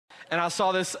and I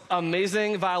saw this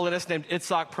amazing violinist named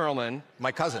Itzhak Perlman.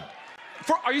 My cousin.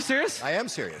 Are you serious? I am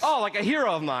serious. Oh, like a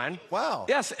hero of mine. Wow.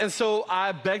 Yes, and so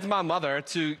I begged my mother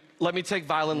to let me take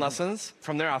violin lessons.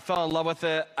 From there, I fell in love with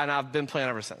it, and I've been playing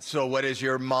ever since. So what does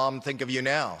your mom think of you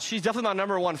now? She's definitely my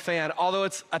 #1 fan, although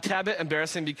it's a tad bit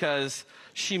embarrassing because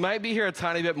she might be here a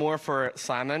tiny bit more for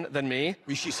Simon than me.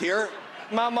 She's here?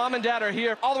 My mom and dad are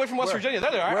here, all the way from West Virginia.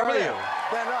 There they are. Where over are there. you?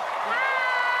 Stand up.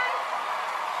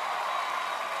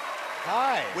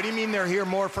 Hi. What do you mean they're here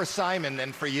more for Simon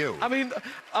than for you? I mean,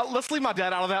 let's leave my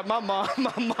dad out of that. My mom,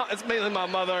 it's mainly my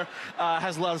mother,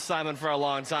 has loved Simon for a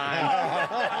long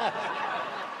time.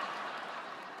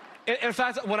 In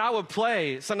fact, when I would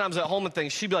play, sometimes at home and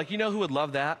things, she'd be like, you know who would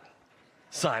love that?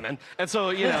 Simon. And so,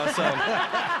 you know,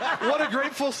 what a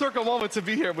great full circle moment to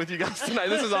be here with you guys tonight.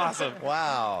 This is awesome.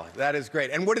 Wow, that is great.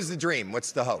 And what is the dream?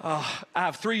 What's the hope? I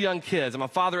have 3 young kids. I'm a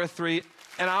father of 3,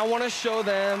 and I want to show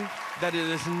them that it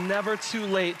is never too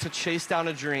late to chase down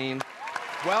a dream.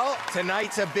 Well,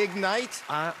 tonight's a big night.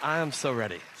 I am so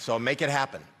ready. So make it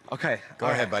happen. Okay. Go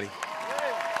ahead, buddy.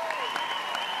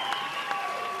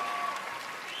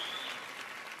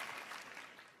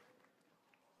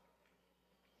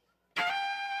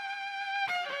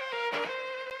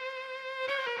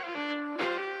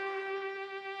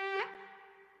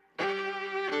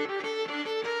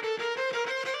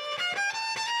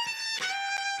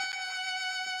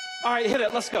 All right, hit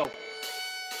it. Let's go.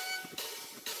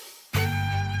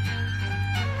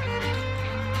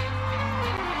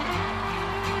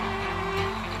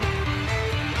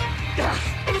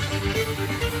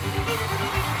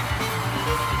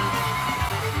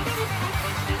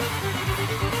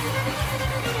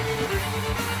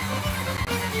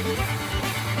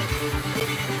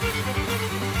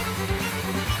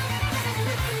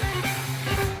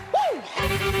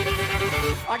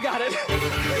 I got it.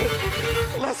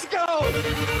 Let's go.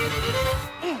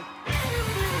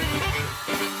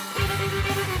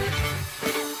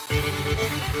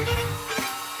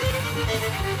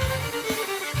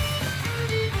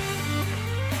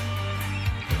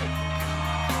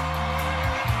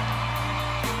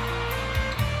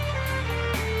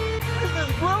 This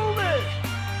is Bowmen.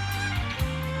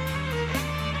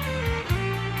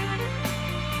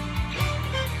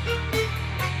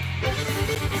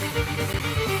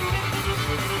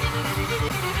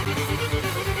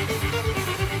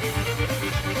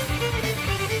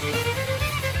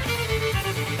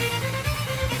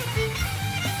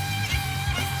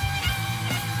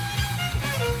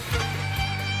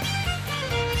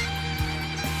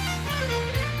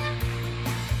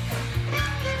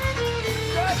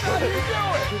 How do you do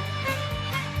it?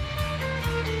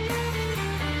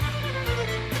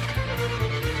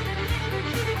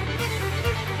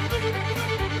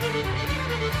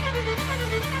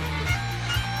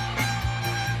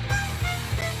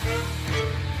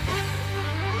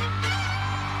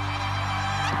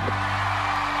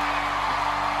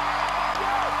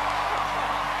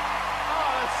 Oh,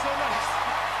 that's so nice.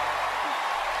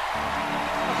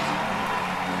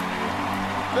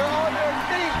 They're on their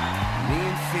feet. Me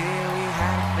and Phil, we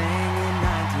had a thing in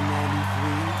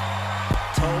 1993.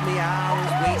 Told me I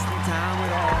was wasting time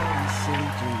with all these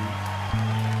silly dreams.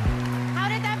 How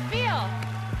did that feel?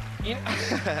 You know,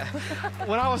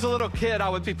 when I was a little kid, I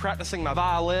would be practicing my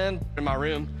violin in my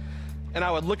room, and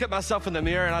I would look at myself in the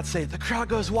mirror and I'd say, the crowd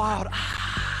goes wild.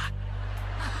 Ah.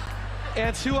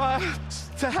 And to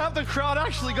have the crowd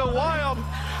actually go wild.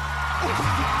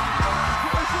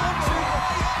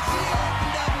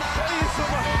 Thank you so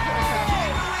much.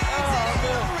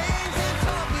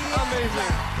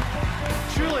 Amazing.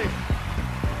 Truly.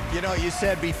 You know, you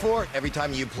said before, every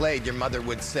time you played, your mother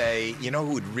would say, you know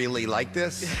who would really like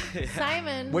this?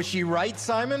 Simon. Was she right,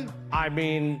 Simon? I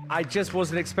mean, I just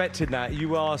wasn't expecting that.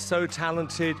 You are so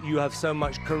talented. You have so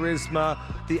much charisma.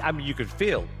 I mean, you could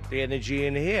feel the energy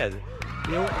in here.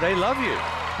 You know, they love you.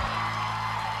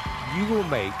 You will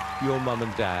make your mum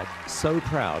and dad so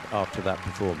proud after that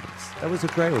performance. That was a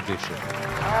great audition.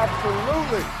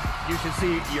 Absolutely. You should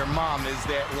see your mom is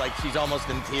there, like she's almost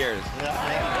in tears.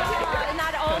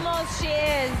 Not almost, she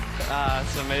is.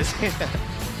 It's amazing.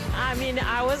 I mean,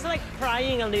 I was like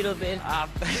crying a little bit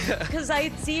because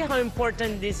I see how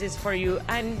important this is for you.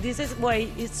 And this is why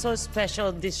it's so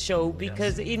special, this show,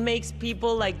 because it makes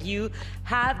people like you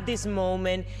have this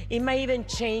moment. It might even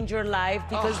change your life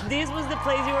because this was the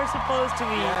place you were supposed to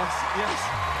be. Yes.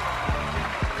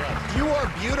 You are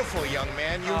beautiful, young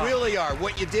man. You really are.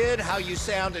 What you did, how you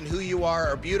sound, and who you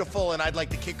are beautiful. And I'd like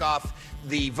to kick off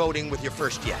the voting with your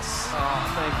first yes. Oh,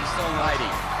 thank you so much. Heidi.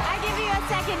 I give you a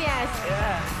second yes.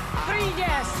 Yeah. 3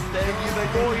 yes. Thank you.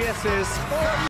 4 yeses.